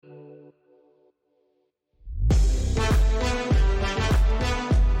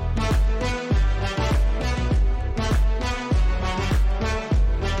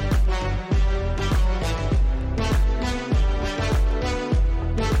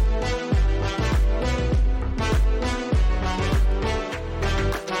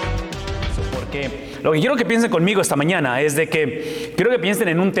lo que quiero que piensen conmigo esta mañana es de que quiero que piensen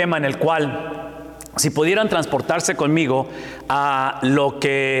en un tema en el cual, si pudieran transportarse conmigo a lo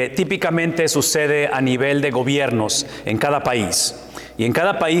que típicamente sucede a nivel de gobiernos en cada país. Y en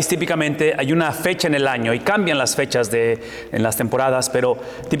cada país típicamente hay una fecha en el año y cambian las fechas en las temporadas, pero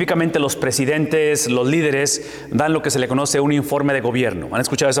típicamente los presidentes, los líderes dan lo que se le conoce un informe de gobierno. ¿Han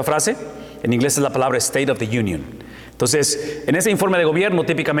escuchado esa frase? En inglés es la palabra State of the Union. Entonces, en ese informe de gobierno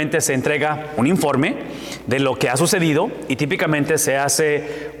típicamente se entrega un informe de lo que ha sucedido y típicamente se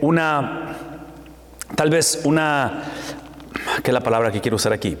hace ¿qué es la palabra que quiero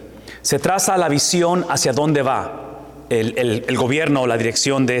usar aquí? Se traza la visión hacia dónde va el gobierno o la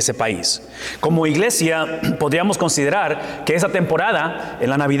dirección de ese país. Como iglesia, podríamos considerar que esa temporada, en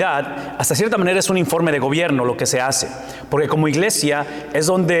la Navidad, hasta cierta manera es un informe de gobierno lo que se hace. Porque como iglesia es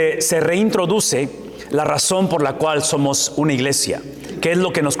donde se reintroduce la razón por la cual somos una iglesia. ¿Qué es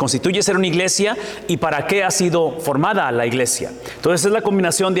lo que nos constituye ser una iglesia y para qué ha sido formada la iglesia? Entonces es la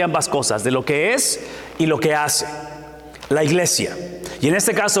combinación de ambas cosas, de lo que es y lo que hace la iglesia. Y en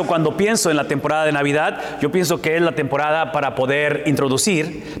este caso, cuando pienso en la temporada de Navidad, yo pienso que es la temporada para poder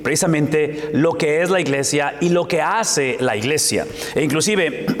introducir precisamente lo que es la iglesia y lo que hace la iglesia. E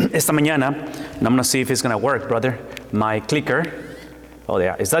inclusive, esta mañana, and I'm going to see if it's going to work, brother, my clicker. Oh,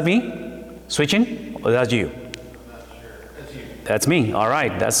 there. Is that me switching? Or that's you? That's me. All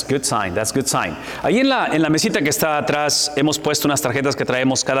right. That's good sign. That's good sign. Ahí en la mesita que está atrás hemos puesto unas tarjetas que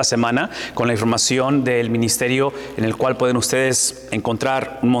traemos cada semana con la información del ministerio en el cual pueden ustedes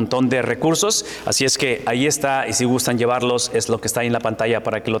encontrar un montón de recursos. Así es que ahí está y si gustan llevarlos es lo que está ahí en la pantalla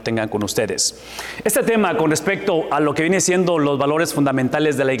para que lo tengan con ustedes. Este tema con respecto a lo que viene siendo los valores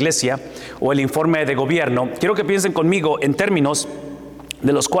fundamentales de la iglesia o el informe de gobierno, quiero que piensen conmigo en términos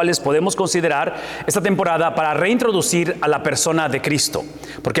de los cuales podemos considerar esta temporada para reintroducir a la persona de Cristo.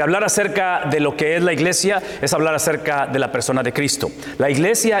 Porque hablar acerca de lo que es la iglesia es hablar acerca de la persona de Cristo. La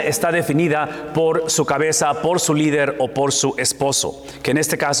iglesia está definida por su cabeza, por su líder o por su esposo, que en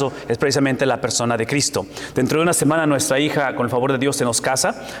este caso es precisamente la persona de Cristo. Dentro de una semana nuestra hija, con el favor de Dios, se nos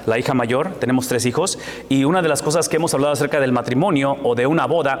casa, la hija mayor, tenemos 3 hijos, y una de las cosas que hemos hablado acerca del matrimonio o de una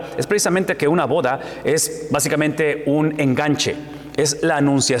boda es precisamente que una boda es básicamente un enganche. Es la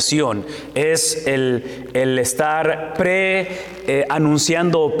anunciación, es el estar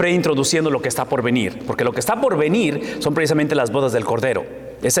anunciando, preintroduciendo lo que está por venir. Porque lo que está por venir son precisamente las bodas del Cordero.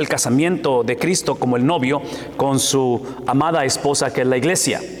 Es el casamiento de Cristo como el novio con su amada esposa que es la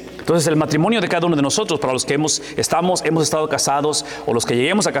iglesia. Entonces el matrimonio de cada uno de nosotros, para los que hemos estado casados o los que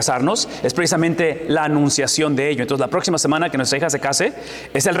lleguemos a casarnos, es precisamente la anunciación de ello. Entonces la próxima semana que nuestra hija se case,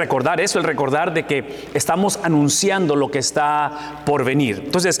 es el recordar eso, el recordar de que estamos anunciando lo que está por venir.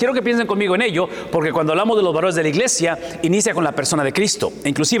 Entonces quiero que piensen conmigo en ello, porque cuando hablamos de los valores de la iglesia, inicia con la persona de Cristo. E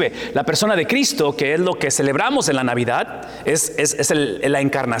inclusive la persona de Cristo, que es lo que celebramos en la Navidad, es la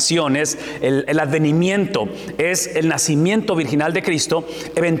encarnación, es el advenimiento, es el nacimiento virginal de Cristo.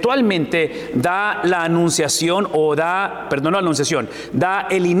 Eventualmente da la anunciación da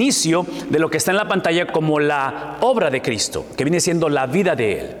el inicio de lo que está en la pantalla como la obra de Cristo, que viene siendo la vida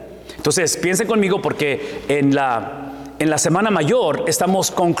de Él. Entonces piensen conmigo porque en la Semana Mayor estamos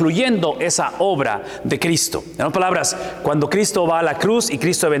concluyendo esa obra de Cristo. En otras palabras, cuando Cristo va a la cruz y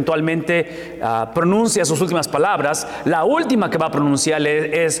Cristo eventualmente pronuncia sus últimas palabras, la última que va a pronunciar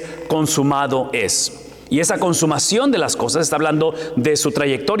es consumado es. Y esa consumación de las cosas está hablando de su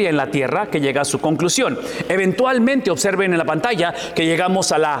trayectoria en la tierra que llega a su conclusión. Eventualmente observen en la pantalla que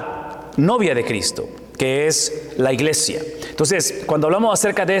llegamos a la novia de Cristo, que es la iglesia. Entonces, cuando hablamos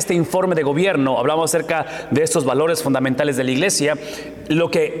acerca de este informe de gobierno, hablamos acerca de estos valores fundamentales de la iglesia, lo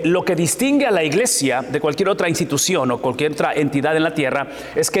que distingue a la iglesia de cualquier otra institución o cualquier otra entidad en la tierra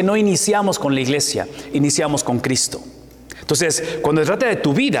es que no iniciamos con la iglesia, iniciamos con Cristo. Entonces, cuando se trata de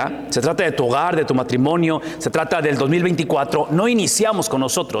tu vida, se trata de tu hogar, de tu matrimonio, se trata del 2024, no iniciamos con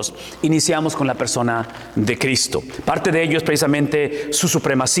nosotros, iniciamos con la persona de Cristo. Parte de ello es precisamente su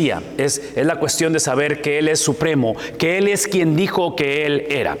supremacía, es la cuestión de saber que Él es supremo, que Él es quien dijo que Él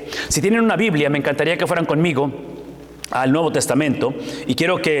era. Si tienen una Biblia, me encantaría que fueran conmigo al Nuevo Testamento y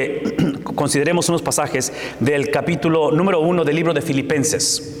quiero que consideremos unos pasajes del capítulo número 1 del libro de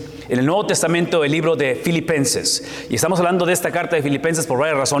Filipenses. En el Nuevo Testamento, el libro de Filipenses. Y estamos hablando de esta carta de Filipenses por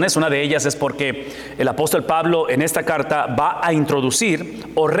varias razones. Una de ellas es porque el apóstol Pablo en esta carta va a introducir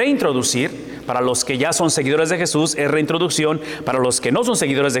o reintroducir, para los que ya son seguidores de Jesús es reintroducción, para los que no son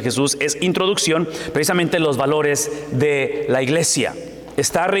seguidores de Jesús es introducción, precisamente los valores de la iglesia.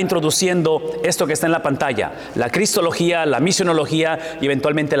 Está reintroduciendo esto que está en la pantalla, la cristología, la misionología y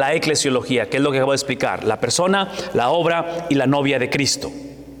eventualmente la eclesiología, que es lo que acabo de explicar, la persona, la obra y la novia de Cristo.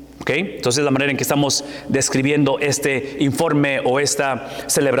 ¿Ok? Entonces, la manera en que estamos describiendo este informe o esta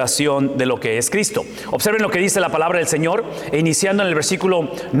celebración de lo que es Cristo. Observen lo que dice la palabra del Señor, iniciando en el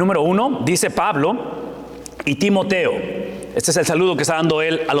versículo número 1, dice Pablo y Timoteo. Este es el saludo que está dando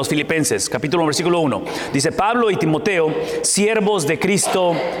él a los Filipenses, capítulo 1, versículo 1. Dice Pablo y Timoteo, siervos de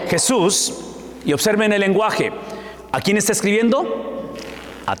Cristo Jesús. Y observen el lenguaje. ¿A quién está escribiendo?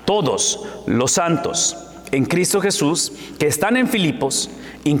 A todos los santos en Cristo Jesús que están en Filipos,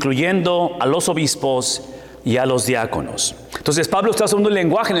 incluyendo a los obispos y a los diáconos. Entonces Pablo está usando un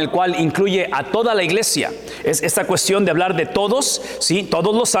lenguaje en el cual incluye a toda la iglesia. Es esta cuestión de hablar de todos, ¿sí?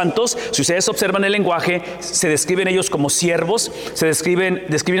 Todos los santos. Si ustedes observan el lenguaje, se describen ellos como siervos, se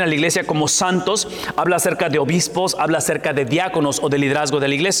describen a la iglesia como santos, habla acerca de obispos, habla acerca de diáconos o de liderazgo de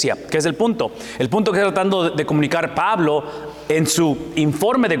la iglesia. ¿Qué es el punto? El punto que está tratando de comunicar Pablo en su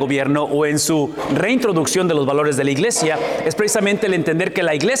informe de gobierno o en su reintroducción de los valores de la iglesia es precisamente el entender que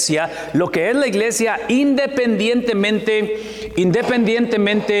la iglesia, lo que es la iglesia independientemente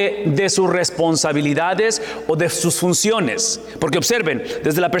de sus responsabilidades o de sus funciones. Porque observen,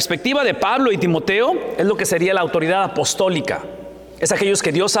 desde la perspectiva de Pablo y Timoteo, es lo que sería la autoridad apostólica. Es aquellos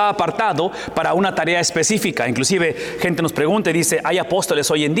que Dios ha apartado para una tarea específica. Inclusive gente nos pregunta y dice, ¿hay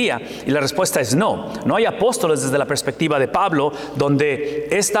apóstoles hoy en día? Y la respuesta es no. No hay apóstoles desde la perspectiva de Pablo, donde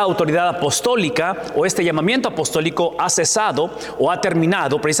esta autoridad apostólica o este llamamiento apostólico ha cesado o ha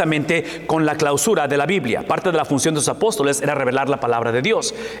terminado precisamente con la clausura de la Biblia. Parte de la función de los apóstoles era revelar la palabra de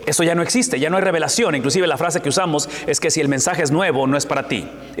Dios. Eso ya no existe, ya no hay revelación. Inclusive la frase que usamos es que si el mensaje es nuevo, no es para ti.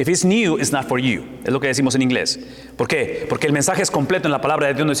 If it's new, it's not for you. Es lo que decimos en inglés. ¿Por qué? Porque el mensaje es completo en la palabra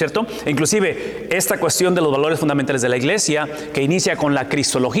de Dios, ¿no es cierto? E inclusive esta cuestión de los valores fundamentales de la iglesia, que inicia con la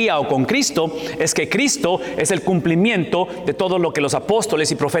cristología o con Cristo, es que Cristo es el cumplimiento de todo lo que los apóstoles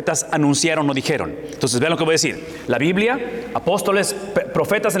y profetas anunciaron o dijeron. Entonces vean lo que voy a decir. La Biblia, apóstoles,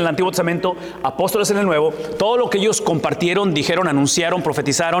 profetas en el Antiguo Testamento, apóstoles en el Nuevo, todo lo que ellos compartieron, dijeron, anunciaron,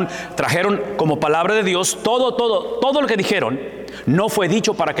 profetizaron, trajeron como palabra de Dios, todo lo que dijeron, no fue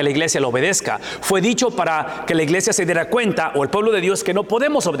dicho para que la iglesia lo obedezca, fue dicho para que la iglesia se diera cuenta, o el pueblo de Dios, que no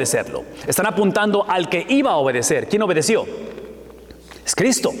podemos obedecerlo. Están apuntando al que iba a obedecer. ¿Quién obedeció? Es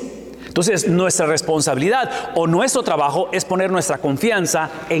Cristo. Entonces nuestra responsabilidad o nuestro trabajo es poner nuestra confianza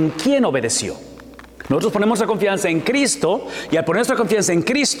en quien obedeció. Nosotros ponemos nuestra confianza en Cristo, y al poner nuestra confianza en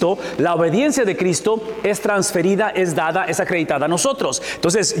Cristo, la obediencia de Cristo es transferida, es dada, es acreditada a nosotros.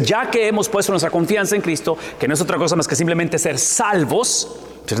 Entonces, ya que hemos puesto nuestra confianza en Cristo, que no es otra cosa más que simplemente ser salvos,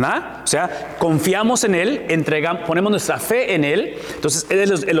 ¿verdad? O sea, confiamos en Él, ponemos nuestra fe en Él. Entonces,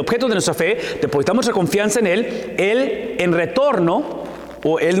 Él es el objeto de nuestra fe, depositamos nuestra confianza en Él. Él, en retorno,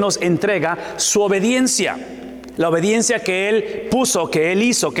 o Él nos entrega su obediencia. La obediencia que Él puso, que Él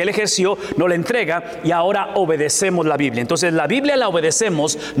hizo, que Él ejerció, nos la entrega, y ahora obedecemos la Biblia. Entonces la Biblia la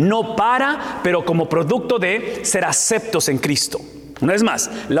obedecemos no pero como producto de ser aceptos en Cristo. Una vez más,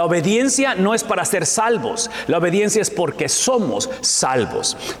 la obediencia no es para ser salvos, la obediencia es porque somos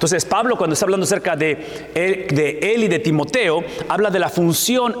salvos. Entonces Pablo, cuando está hablando acerca de él y de Timoteo, habla de la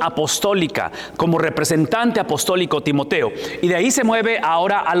función apostólica como representante apostólico Timoteo, y de ahí se mueve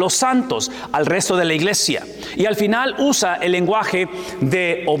ahora a los santos, al resto de la iglesia, y al final usa el lenguaje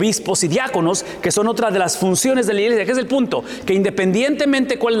de obispos y diáconos, que son otra de las funciones de la iglesia. ¿Qué es el punto? Que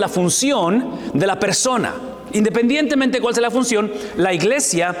independientemente cuál es la función de la persona, independientemente de cuál sea la función, la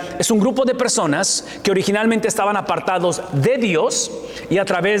iglesia es un grupo de personas que originalmente estaban apartados de Dios, y a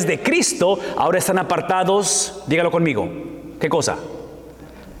través de Cristo ahora están apartados, dígalo conmigo, ¿qué cosa?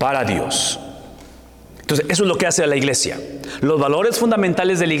 Para Dios. Entonces eso es lo que hace la iglesia. Los valores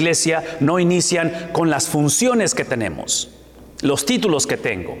fundamentales de la iglesia no inician con las funciones que tenemos, los títulos que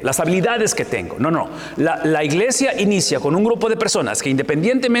tengo, las habilidades que tengo. No. La iglesia inicia con un grupo de personas que,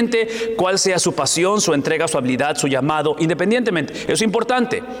 independientemente cuál sea su pasión, su entrega, su habilidad, su llamado, independientemente, eso es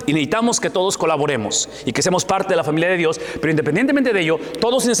importante, y necesitamos que todos colaboremos y que seamos parte de la familia de Dios. Pero independientemente de ello,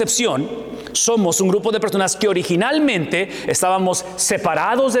 todos sin excepción somos un grupo de personas que originalmente estábamos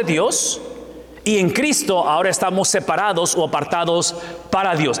separados de Dios, y en Cristo ahora estamos separados o apartados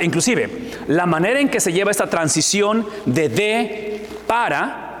para Dios. Inclusive, la manera en que se lleva esta transición de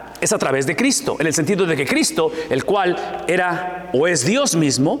para es a través de Cristo, en el sentido de que Cristo, el cual era o es Dios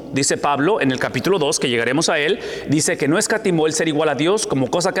mismo, dice Pablo en el capítulo 2, que llegaremos a él, dice que no escatimó el ser igual a Dios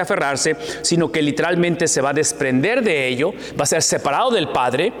como cosa que aferrarse, sino que literalmente se va a desprender de ello, va a ser separado del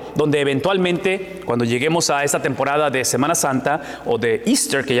Padre, donde eventualmente, cuando lleguemos a esta temporada de Semana Santa o de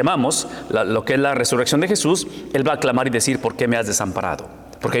Easter que llamamos, lo que es la resurrección de Jesús, Él va a clamar y decir: ¿por qué me has desamparado?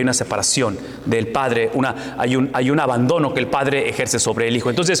 Porque hay una separación del Padre, hay un abandono que el Padre ejerce sobre el Hijo.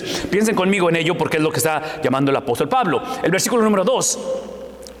 Entonces, piensen conmigo en ello, porque es lo que está llamando el apóstol Pablo. El versículo número 2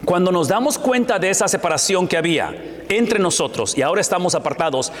 Cuando nos damos cuenta de esa separación que había entre nosotros y ahora estamos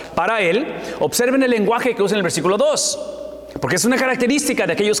apartados para Él, observen el lenguaje que usa en el versículo 2. Porque es una característica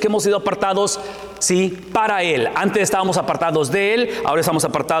de aquellos que hemos sido apartados, sí, para Él. Antes estábamos apartados de Él, ahora estamos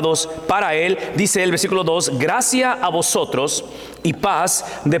apartados para Él. Dice el versículo 2, gracia a vosotros y paz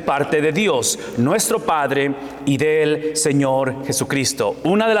de parte de Dios, nuestro Padre, y del Señor Jesucristo.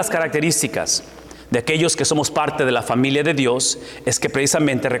 Una de las características de aquellos que somos parte de la familia de Dios es que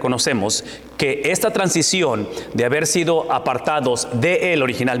precisamente reconocemos que esta transición de haber sido apartados de Él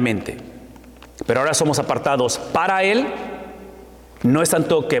originalmente, pero ahora somos apartados para Él, no es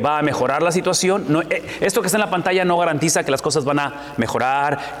tanto que va a mejorar la situación. No, esto que está en la pantalla no garantiza que las cosas van a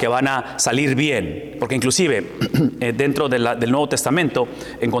mejorar, que van a salir bien. Porque inclusive dentro del Nuevo Testamento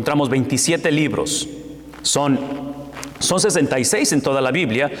encontramos 27 libros. Son 66 en toda la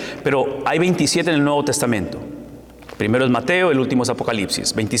Biblia, pero hay 27 en el Nuevo Testamento. Primero es Mateo, el último es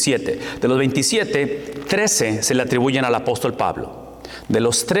Apocalipsis, 27. De los 27, 13 se le atribuyen al apóstol Pablo. De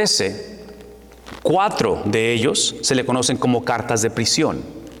los 13, 4 de ellos se le conocen como cartas de prisión,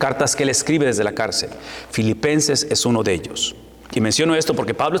 cartas que él escribe desde la cárcel. Filipenses es uno de ellos. Y menciono esto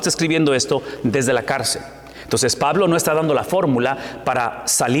porque Pablo está escribiendo esto desde la cárcel. Entonces Pablo no está dando la fórmula para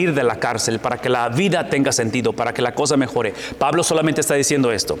salir de la cárcel, para que la vida tenga sentido, para que la cosa mejore. Pablo solamente está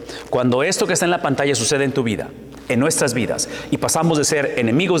diciendo esto. Cuando esto que está en la pantalla sucede en tu vida, en nuestras vidas, y pasamos de ser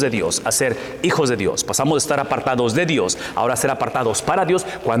enemigos de Dios a ser hijos de Dios, pasamos de estar apartados de Dios ahora a ser apartados para Dios,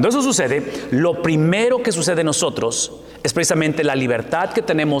 cuando eso sucede, lo primero que sucede en nosotros es precisamente la libertad que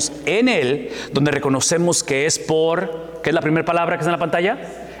tenemos en Él, donde reconocemos que es por, ¿qué es la primera palabra que está en la pantalla?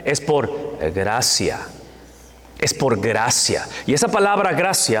 Es por gracia. Es por gracia. Y esa palabra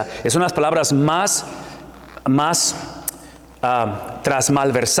gracia es una de las palabras más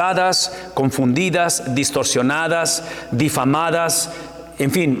trasmalversadas, confundidas, distorsionadas, difamadas, en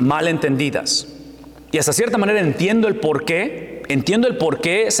fin, malentendidas. Y hasta cierta manera entiendo el por qué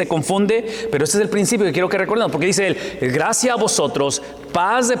se confunde, pero este es el principio que quiero que recordemos, porque dice él, gracia a vosotros,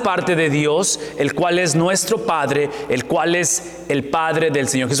 paz de parte de Dios, el cual es nuestro Padre, el cual es el Padre del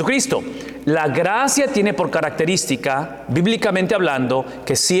Señor Jesucristo. La gracia tiene por característica, bíblicamente hablando,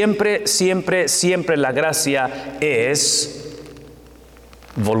 que siempre la gracia es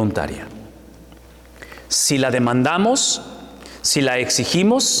voluntaria. Si la demandamos, si la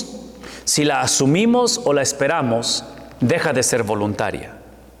exigimos, si la asumimos o la esperamos, deja de ser voluntaria.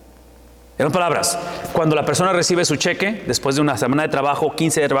 En otras palabras, cuando la persona recibe su cheque, después de una semana de trabajo,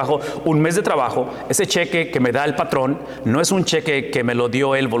 15 de trabajo, un mes de trabajo, ese cheque que me da el patrón no es un cheque que me lo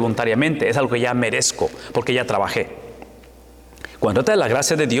dio él voluntariamente, es algo que ya merezco porque ya trabajé. Cuando trata de la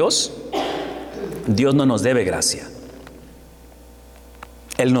gracia de Dios, Dios no nos debe gracia.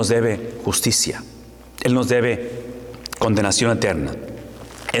 Él nos debe justicia. Él nos debe condenación eterna.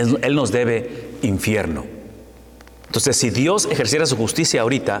 Él nos debe infierno. Entonces, si Dios ejerciera su justicia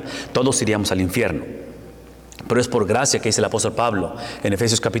ahorita, todos iríamos al infierno. Pero es por gracia, que dice el apóstol Pablo en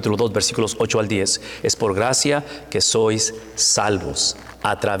Efesios capítulo 2, versículos 8 al 10. Es por gracia que sois salvos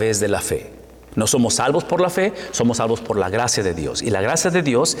a través de la fe. No somos salvos por la fe, somos salvos por la gracia de Dios. Y la gracia de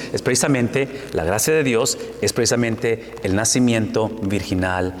Dios es precisamente el nacimiento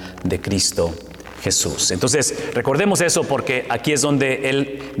virginal de Cristo Jesús. Entonces, recordemos eso porque aquí es donde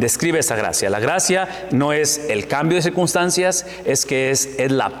él describe esa gracia. La gracia no es el cambio de circunstancias, es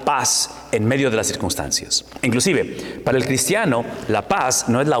la paz en medio de las circunstancias. Inclusive, para el cristiano, la paz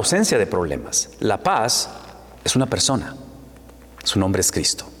no es la ausencia de problemas. La paz es una persona. Su nombre es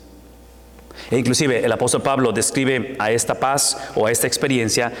Cristo. E inclusive el apóstol Pablo describe a esta paz o a esta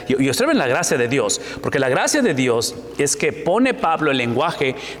experiencia y observen la gracia de Dios, porque la gracia de Dios es que pone Pablo el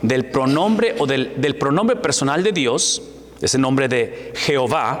lenguaje del pronombre o del pronombre personal de Dios, ese nombre de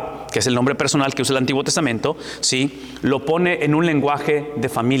Jehová, que es el nombre personal que usa el Antiguo Testamento, ¿sí? Lo pone en un lenguaje de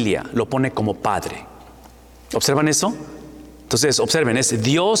familia, lo pone como Padre. ¿Observan eso? Entonces observen, es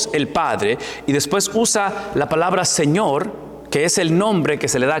Dios el Padre y después usa la palabra Señor, que es el nombre que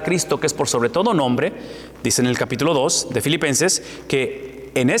se le da a Cristo, que es por sobre todo nombre. Dice en el capítulo 2 de Filipenses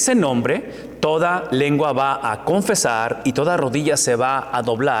que en ese nombre toda lengua va a confesar y toda rodilla se va a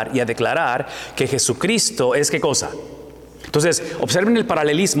doblar y a declarar que Jesucristo es ¿qué cosa? Entonces, observen el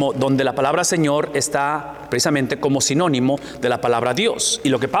paralelismo donde la palabra Señor está precisamente como sinónimo de la palabra Dios. Y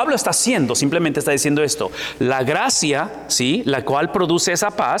lo que Pablo está haciendo, simplemente está diciendo esto. La gracia, ¿sí?, la cual produce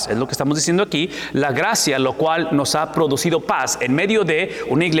esa paz, es lo que estamos diciendo aquí. La gracia, lo cual nos ha producido paz en medio de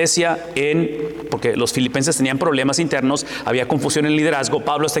una iglesia porque los filipenses tenían problemas internos, había confusión en el liderazgo,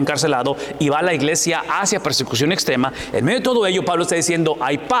 Pablo está encarcelado y va a la iglesia hacia persecución extrema. En medio de todo ello, Pablo está diciendo,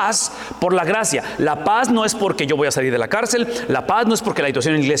 hay paz por la gracia. La paz no es porque yo voy a salir de la cárcel. cárcel. La paz no es porque la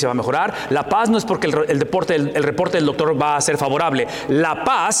situación en la iglesia va a mejorar. La paz no es porque el reporte del doctor va a ser favorable. La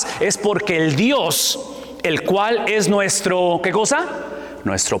paz es porque el Dios, el cual es nuestro, ¿qué cosa?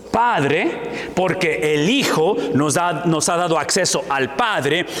 Nuestro Padre, porque el Hijo nos ha dado acceso al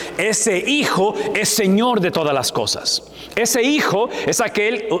Padre. Ese Hijo es Señor de todas las cosas. Ese Hijo es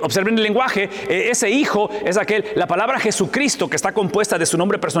aquel, observen el lenguaje, ese Hijo es aquel, la palabra Jesucristo, que está compuesta de su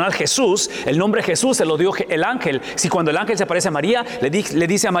nombre personal Jesús. El nombre Jesús se lo dio el ángel. Si cuando el ángel se aparece a María, le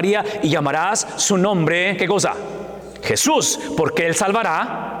dice a María, y llamarás su nombre, ¿qué cosa? Jesús, porque Él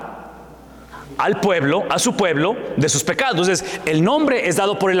salvará al pueblo, a su pueblo, de sus pecados. Entonces, el nombre es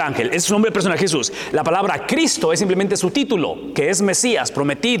dado por el ángel, es su nombre personal Jesús. La palabra Cristo es simplemente su título, que es Mesías,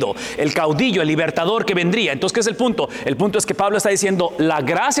 prometido, el caudillo, el libertador que vendría. Entonces, ¿qué es el punto? El punto es que Pablo está diciendo, la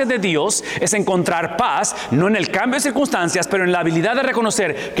gracia de Dios es encontrar paz, no en el cambio de circunstancias, pero en la habilidad de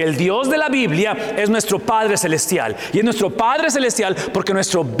reconocer que el Dios de la Biblia es nuestro Padre Celestial. Y es nuestro Padre Celestial porque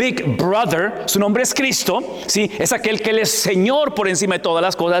nuestro Big Brother, su nombre es Cristo, ¿sí? Es aquel que Él es Señor por encima de todas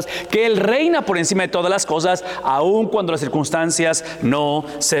las cosas, que Él reina por encima de todas las cosas, aun cuando las circunstancias no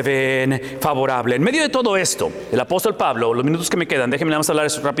se ven favorables. En medio de todo esto, el apóstol Pablo, los minutos que me quedan, déjenme vamos a hablar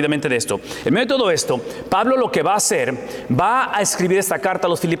rápidamente de esto. En medio de todo esto, Pablo lo que va a hacer, va a escribir esta carta a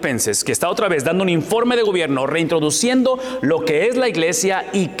los Filipenses, que está otra vez dando un informe de gobierno, reintroduciendo lo que es la iglesia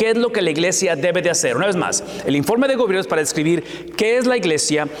y qué es lo que la iglesia debe de hacer. Una vez más, el informe de gobierno es para describir qué es la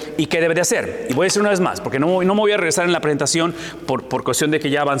iglesia y qué debe de hacer. Y voy a decir una vez más, porque no me voy a regresar en la presentación por cuestión de que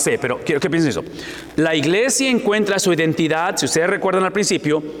ya avancé, pero quiero que piensen eso. La iglesia encuentra su identidad, si ustedes recuerdan al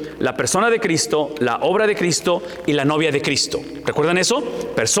principio, la persona de Cristo, la obra de Cristo y la novia de Cristo. ¿Recuerdan eso?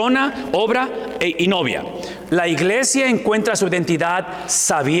 Persona, obra y novia. La iglesia encuentra su identidad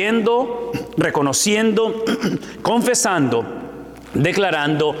sabiendo, reconociendo, confesando,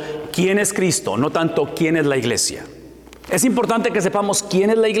 declarando quién es Cristo, no tanto quién es la iglesia. Es importante que sepamos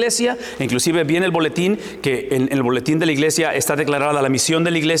quién es la iglesia. Inclusive viene el boletín, que en el boletín de la iglesia está declarada la misión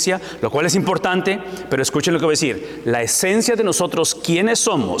de la iglesia, lo cual es importante, pero escuchen lo que voy a decir. La esencia de nosotros, quiénes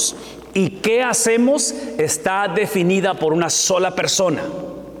somos y qué hacemos, está definida por una sola persona.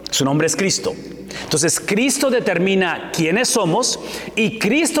 Su nombre es Cristo. Entonces, Cristo determina quiénes somos y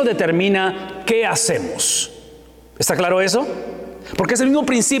Cristo determina qué hacemos. ¿Está claro eso? Porque es el mismo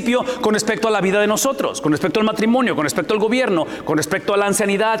principio con respecto a la vida de nosotros, con respecto al matrimonio, con respecto al gobierno, con respecto a la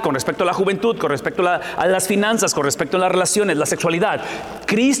ancianidad, con respecto a la juventud, con respecto a las finanzas, con respecto a las relaciones, la sexualidad.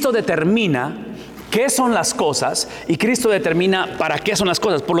 Cristo determina qué son las cosas y Cristo determina para qué son las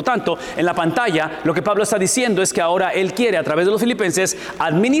cosas. Por lo tanto, en la pantalla lo que Pablo está diciendo es que ahora él quiere, a través de los Filipenses,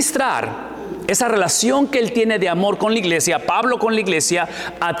 administrar esa relación que él tiene de amor con la iglesia, Pablo con la iglesia,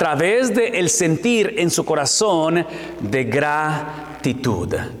 a través del sentir en su corazón de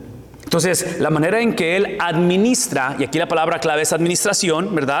gratitud. Entonces, la manera en que él administra, y aquí la palabra clave es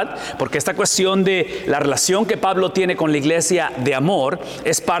administración, ¿verdad? Porque esta cuestión de la relación que Pablo tiene con la iglesia de amor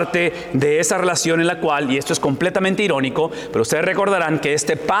es parte de esa relación en la cual, y esto es completamente irónico, pero ustedes recordarán que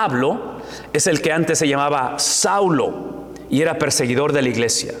este Pablo es el que antes se llamaba Saulo y era perseguidor de la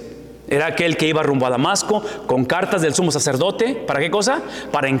iglesia. Era aquel que iba rumbo a Damasco con cartas del sumo sacerdote. ¿Para qué cosa?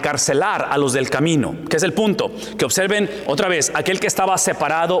 Para encarcelar a los del camino. ¿Qué es el punto? Que observen otra vez, aquel que estaba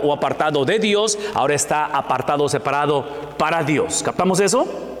separado o apartado de Dios, ahora está apartado o separado para Dios. ¿Captamos eso?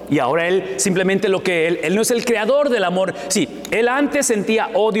 Y ahora él simplemente él no es el creador del amor. Sí, él antes sentía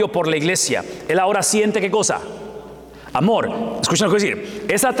odio por la iglesia. Él ahora siente ¿qué cosa? Amor. Escuchen lo que voy a decir.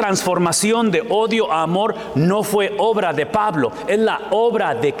 Esa transformación de odio a amor no fue obra de Pablo, es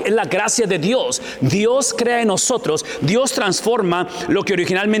la gracia de Dios. Dios crea en nosotros, Dios transforma lo que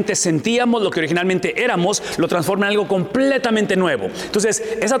originalmente sentíamos, lo que originalmente éramos, lo transforma en algo completamente nuevo. Entonces,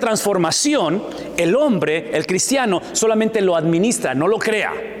 esa transformación, el hombre, el cristiano, solamente lo administra, no lo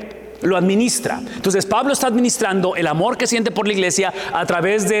crea. Lo administra. Entonces, Pablo está administrando el amor que siente por la iglesia a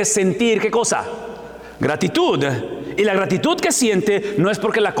través de sentir ¿qué cosa? Gratitud. Y la gratitud que siente no es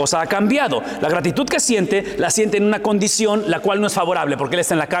porque la cosa ha cambiado. La gratitud que siente, la siente en una condición la cual no es favorable porque él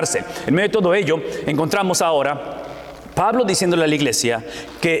está en la cárcel. En medio de todo ello, encontramos ahora Pablo diciéndole a la iglesia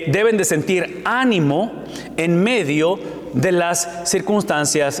que deben de sentir ánimo en medio de las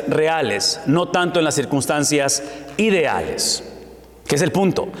circunstancias reales, no tanto en las circunstancias ideales. ¿Qué es el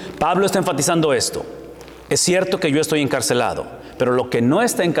punto? Pablo está enfatizando esto. Es cierto que yo estoy encarcelado, pero lo que no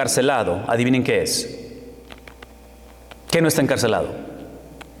está encarcelado, adivinen qué es. ¿Qué no está encarcelado?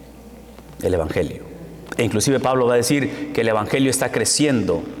 El evangelio. E inclusive Pablo va a decir que el evangelio está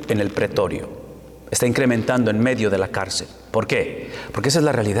creciendo en el pretorio, está incrementando en medio de la cárcel. ¿Por qué? Porque esa es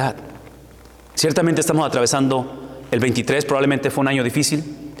la realidad. Ciertamente estamos atravesando el 23, probablemente fue un año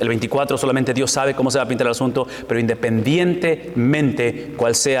difícil. El 24 solamente Dios sabe cómo se va a pintar el asunto, pero independientemente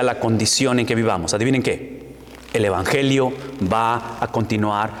cuál sea la condición en que vivamos, ¿adivinen qué? El Evangelio va a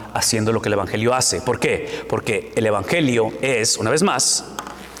continuar haciendo lo que el Evangelio hace. ¿Por qué? Porque el Evangelio es, una vez más,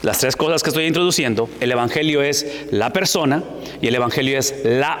 las tres cosas que estoy introduciendo. El Evangelio es la persona y el Evangelio es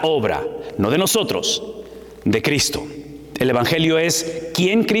la obra, no de nosotros, de Cristo. El Evangelio es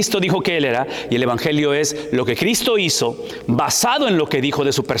quién Cristo dijo que Él era, y el Evangelio es lo que Cristo hizo basado en lo que dijo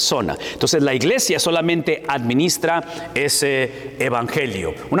de su persona. Entonces la Iglesia solamente administra ese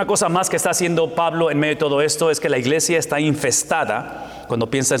Evangelio. Una cosa más que está haciendo Pablo en medio de todo esto es que la Iglesia está infestada.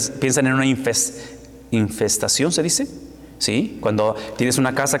 Cuando piensan en una infestación, ¿se dice? ¿Sí? Cuando tienes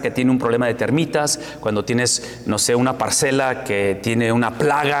una casa que tiene un problema de termitas, cuando tienes, no sé, una parcela que tiene una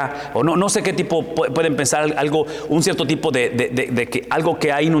plaga, o no sé qué tipo, pueden pensar algo, un cierto tipo de que algo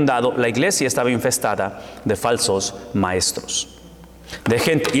que ha inundado. La iglesia estaba infestada de falsos maestros, de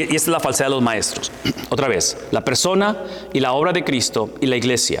gente, y esta es la falsedad de los maestros. Otra vez, la persona y la obra de Cristo y la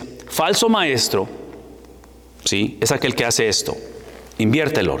iglesia. Falso maestro, ¿sí?, es aquel que hace esto,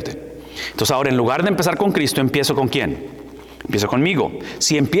 invierte el orden. Entonces ahora, en lugar de empezar con Cristo, empiezo ¿con quién? Empiezo conmigo.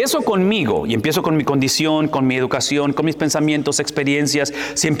 Si empiezo conmigo y empiezo con mi condición, con mi educación, con mis pensamientos, experiencias,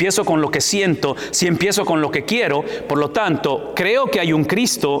 si empiezo con lo que siento, si empiezo con lo que quiero, por lo tanto, creo que hay un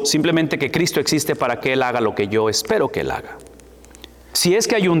Cristo, simplemente que Cristo existe para que Él haga lo que yo espero que Él haga. Si es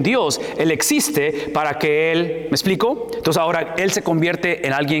que hay un Dios, Él existe para que Él, ¿me explico? Entonces ahora Él se convierte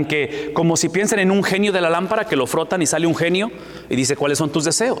en alguien que, como si piensan en un genio de la lámpara, que lo frotan y sale un genio y dice, ¿cuáles son tus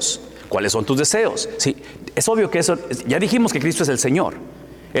deseos? ¿Cuáles son tus deseos? Sí, es obvio que eso, ya dijimos que Cristo es el Señor.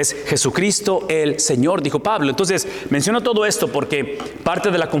 Es Jesucristo el Señor, dijo Pablo. Entonces, menciono todo esto porque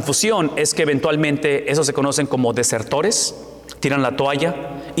parte de la confusión es que eventualmente esos se conocen como desertores, tiran la toalla.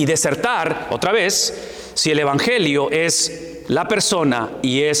 Y desertar, otra vez, si el Evangelio es la persona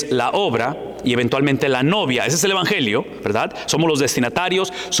y es la obra y eventualmente la novia, ese es el Evangelio, ¿verdad? Somos los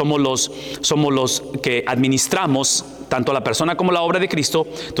destinatarios, somos los que administramos tanto la persona como la obra de Cristo.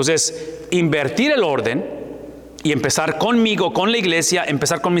 Entonces, invertir el orden y empezar conmigo, con la iglesia,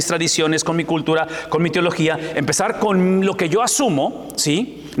 empezar con mis tradiciones, con mi cultura, con mi teología, empezar con lo que yo asumo,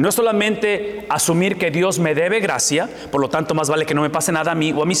 ¿sí? No es solamente asumir que Dios me debe gracia, por lo tanto más vale que no me pase nada a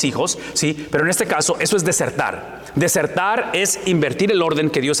mí o a mis hijos, ¿sí? Pero en este caso eso es desertar. Desertar es invertir el orden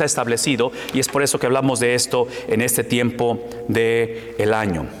que Dios ha establecido, y es por eso que hablamos de esto en este tiempo del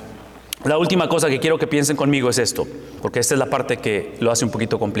año. La última cosa que quiero que piensen conmigo es esto, porque esta es la parte que lo hace un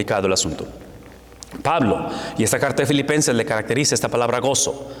poquito complicado el asunto. Pablo, y esta carta de Filipenses le caracteriza esta palabra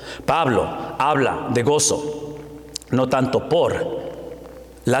gozo. Pablo habla de gozo, no tanto por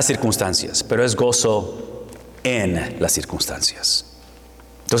las circunstancias, pero es gozo en las circunstancias.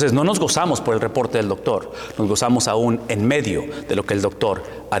 Entonces no nos gozamos por el reporte del doctor, nos gozamos aún en medio de lo que el doctor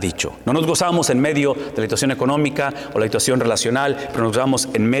ha dicho. No nos gozamos en medio de la situación económica o la situación relacional, pero nos gozamos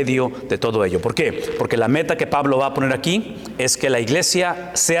en medio de todo ello. ¿Por qué? Porque la meta que Pablo va a poner aquí es que la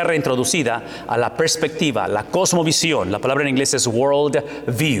iglesia sea reintroducida a la perspectiva, la cosmovisión, la palabra en inglés es world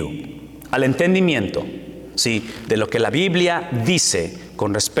view, al entendimiento, ¿sí?, de lo que la Biblia dice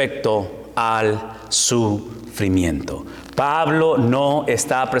con respecto al sufrimiento. Pablo no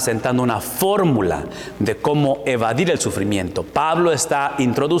está presentando una fórmula de cómo evadir el sufrimiento. Pablo está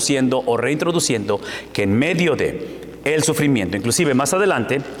introduciendo o reintroduciendo que en medio de el sufrimiento, inclusive más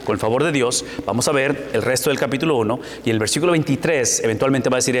adelante, con el favor de Dios, vamos a ver el resto del capítulo 1 y el versículo 23 eventualmente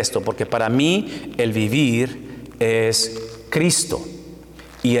va a decir esto, porque para mí el vivir es Cristo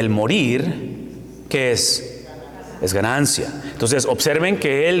y el morir, ¿qué es? Es ganancia. Entonces observen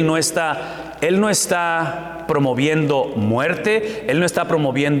que Él no está promoviendo muerte, Él no está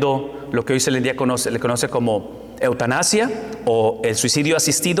promoviendo lo que hoy se le conoce como eutanasia o el suicidio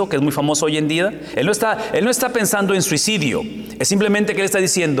asistido, que es muy famoso hoy en día. Él no está pensando en suicidio, es simplemente que Él está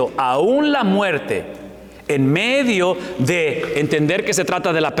diciendo, aún la muerte, en medio de entender que se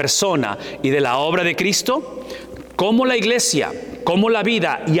trata de la persona y de la obra de Cristo, como la iglesia, como la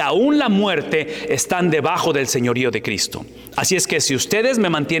vida y aún la muerte están debajo del señorío de Cristo. Así es que si ustedes me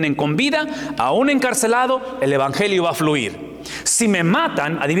mantienen con vida, aún encarcelado, el evangelio va a fluir. Si me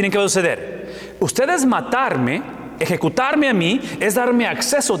matan, adivinen qué va a suceder. Ustedes matarme, ejecutarme a mí, es darme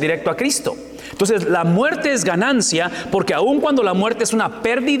acceso directo a Cristo. Entonces la muerte es ganancia, porque aun cuando la muerte es una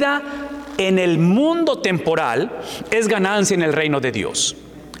pérdida en el mundo temporal, es ganancia en el reino de Dios.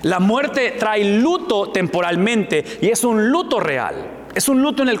 La muerte trae luto temporalmente y es un luto real. Es un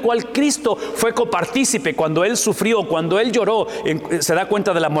luto en el cual Cristo fue copartícipe cuando Él sufrió, cuando Él lloró. Se da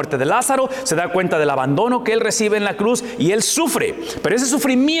cuenta de la muerte de Lázaro, se da cuenta del abandono que Él recibe en la cruz y Él sufre. Pero ese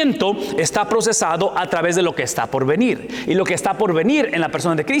sufrimiento está procesado a través de lo que está por venir. Y lo que está por venir en la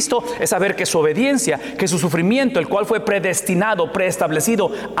persona de Cristo es saber que su obediencia, que su sufrimiento, el cual fue predestinado,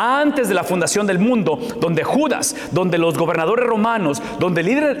 preestablecido antes de la fundación del mundo, donde Judas, donde los gobernadores romanos, donde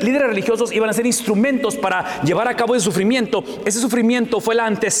líderes religiosos iban a ser instrumentos para llevar a cabo el sufrimiento. Ese sufrimiento fue la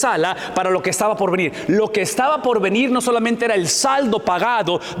antesala para lo que estaba por venir. Lo que estaba por venir no solamente era el saldo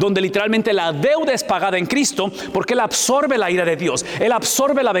pagado, donde literalmente la deuda es pagada en Cristo, porque Él absorbe la ira de Dios, Él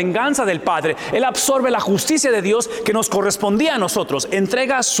absorbe la venganza del Padre, Él absorbe la justicia de Dios que nos correspondía a nosotros,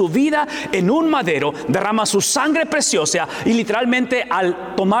 entrega su vida en un madero, derrama su sangre preciosa y literalmente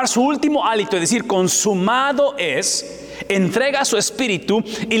al tomar su último hálito, es decir, consumado es, entrega su espíritu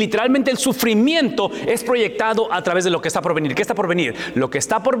y literalmente el sufrimiento es proyectado a través de lo que está por venir. ¿Qué está por venir? Lo que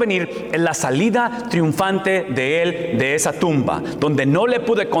está por venir es la salida triunfante de Él de esa tumba, donde no le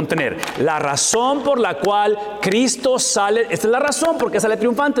pude contener. La razón por la cual Cristo sale, esta es la razón por qué sale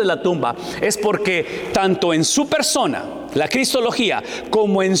triunfante de la tumba, es porque tanto en su persona, la cristología,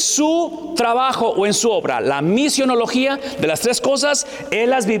 como en su trabajo o en su obra, la misionología, de las tres cosas, Él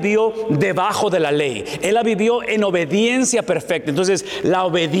las vivió debajo de la ley. Él la vivió en obediencia perfecta. Entonces, la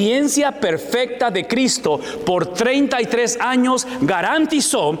obediencia perfecta de Cristo por 33 años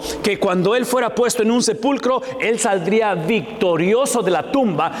garantizó que cuando Él fuera puesto en un sepulcro, Él saldría victorioso de la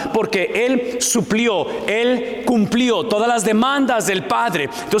tumba, porque Él suplió, Él cumplió todas las demandas del Padre.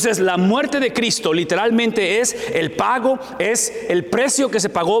 Entonces, la muerte de Cristo literalmente es el pago, es el precio que se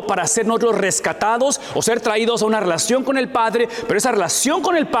pagó para ser nosotros rescatados o ser traídos a una relación con el Padre. Pero esa relación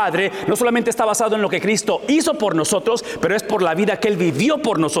con el Padre no solamente está basado en lo que Cristo hizo por nosotros, pero es por la vida que Él vivió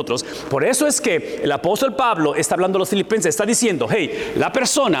por nosotros. Por eso es que el apóstol Pablo está hablando a los Filipenses, está diciendo: hey, la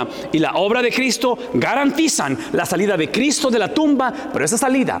persona y la obra de Cristo garantizan la salida de Cristo de la tumba, pero esa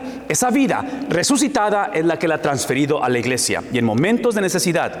salida, esa vida resucitada es la que Él ha transferido a la iglesia. Y en momentos de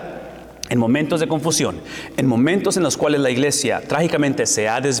necesidad, en momentos de confusión, en momentos en los cuales la iglesia trágicamente se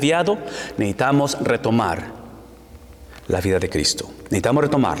ha desviado, necesitamos retomar la vida de Cristo. Necesitamos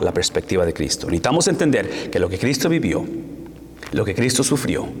retomar la perspectiva de Cristo. Necesitamos entender que lo que Cristo vivió, lo que Cristo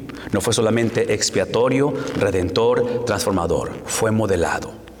sufrió, no fue solamente expiatorio, redentor, transformador, fue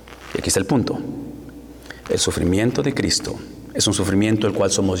modelado. Y aquí está el punto. El sufrimiento de Cristo es un sufrimiento el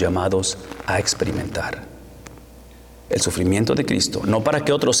cual somos llamados a experimentar. El sufrimiento de Cristo, no para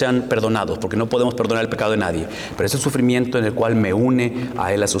que otros sean perdonados, porque no podemos perdonar el pecado de nadie, pero es el sufrimiento en el cual me une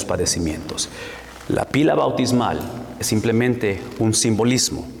a Él, a sus padecimientos. La pila bautismal es simplemente un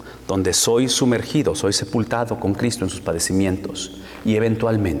simbolismo donde soy sumergido, soy sepultado con Cristo en sus padecimientos, y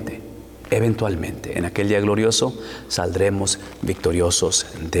eventualmente, en aquel día glorioso, saldremos victoriosos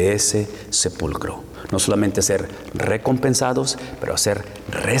de ese sepulcro. No solamente ser recompensados, pero ser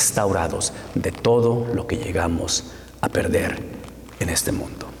restaurados de todo lo que llegamos a perder en este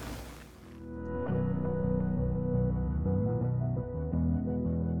mundo.